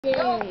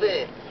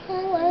Dolphin.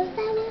 What was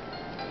that one?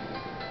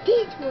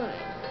 This one.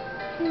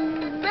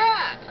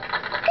 Bat.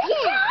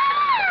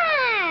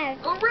 Yeah!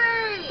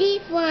 Hooray!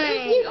 This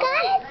one. You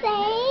got it,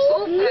 Zain.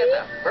 Who has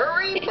a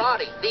furry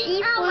body? The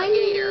This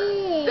alligator,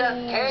 one. the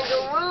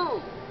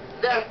kangaroo,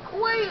 the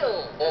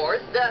quail, or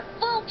the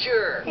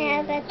vulture?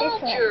 How about this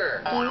Vulture.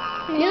 one?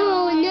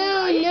 No.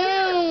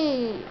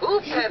 Who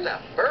has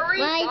a furry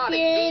My body?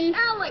 turn. The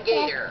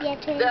alligator, Yes, your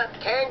turn. the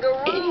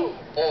kangaroo,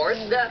 or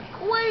the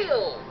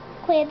quail?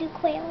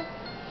 Quail.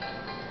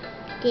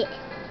 This.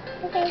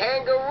 Okay.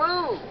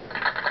 Kangaroo.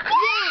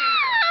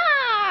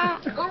 Yeah!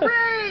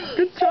 Hooray!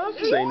 Good job,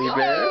 Zany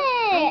Bear.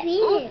 Yeah.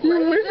 You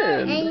win.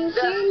 And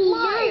The Johnny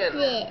lion.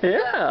 loves it.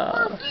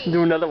 Yeah.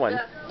 Do another one.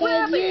 The Yeah,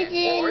 rabbit,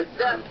 you or did.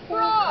 the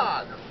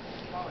frog?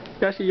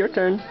 Yoshi, your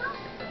turn.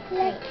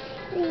 Let's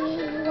see.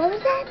 What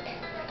was that?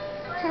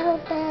 How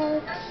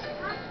about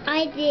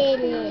I did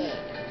it.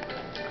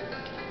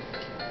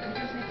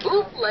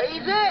 Who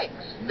lays eggs?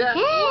 The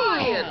Hey.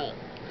 lion,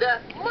 the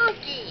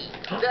monkey,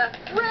 the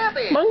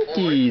rabbit,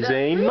 Monkey, or the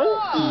Zain, frog?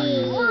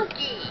 monkey.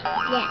 Monkey.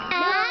 Yeah.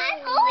 I'm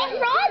always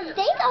wrong.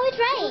 Zane's always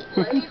right.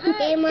 Who lays eggs?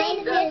 Okay,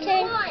 mine's The your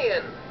turn.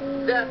 lion,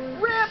 the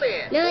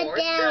rabbit, No, or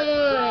that the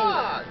one.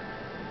 frog?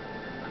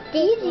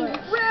 This one.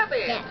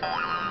 Rabbit.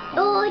 Yeah.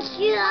 Oh,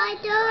 shoot, I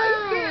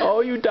died. Oh,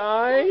 you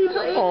died?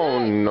 Oh,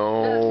 The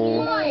no.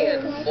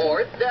 lion,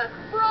 or the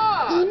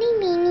frog? Eeny,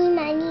 meeny,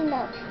 miny,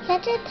 mo.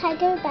 Catch a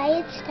tiger by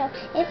its toe.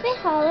 If it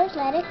hollers,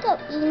 let it go.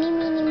 Eeny,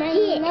 meeny,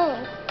 miny, mo.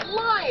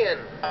 Lion.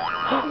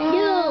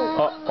 No.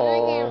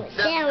 Uh-oh.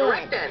 The That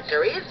correct one.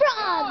 answer is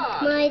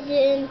Frog. My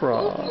turn.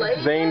 Frog. Who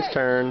lays Zane's eggs?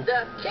 turn.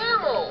 The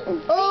camel.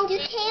 Oh, the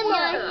camel.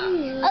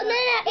 Oh, no.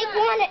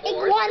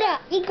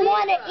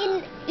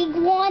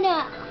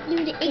 Iguana.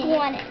 Do the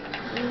iguana.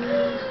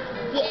 Yeah.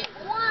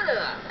 Iguana.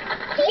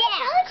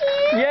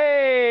 Yeah.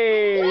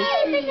 Yay!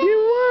 You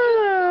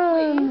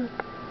won!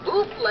 Who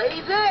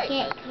lays eggs?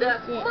 Okay, The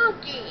who's it?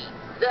 monkey,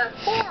 the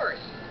horse,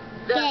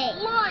 the Okay.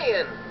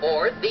 lion,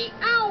 or the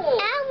owl?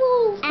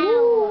 Owl.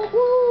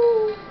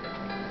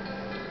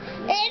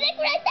 And the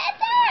correct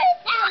answer is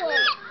owl.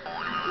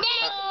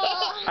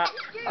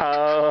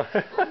 Oh.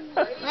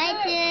 My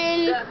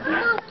The turn.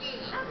 monkey,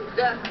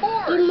 the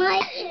horse, My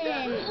the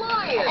turn.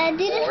 lion,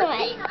 Do this or one.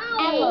 the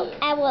owl?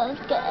 Owl is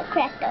good.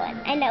 Correct the one.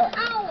 I know it.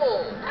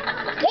 Owl.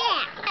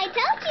 Yeah, I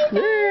told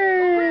you.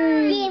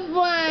 Yay! This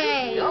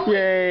one.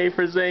 Yay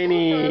for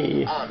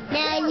Zany. Now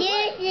The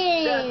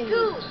listen.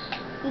 goose,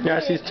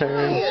 Yoshi's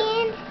turn.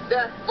 And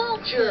the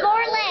vulture,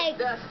 four legs.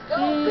 the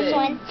This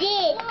one. dolphin.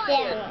 This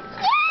Lion. one.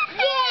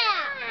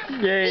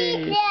 Yeah.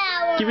 Yay! This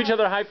one. Give each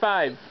other a high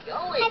five.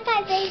 Going. High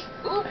five, babe.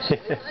 Who lives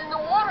in the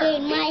water? Okay,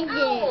 my The turn.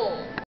 owl.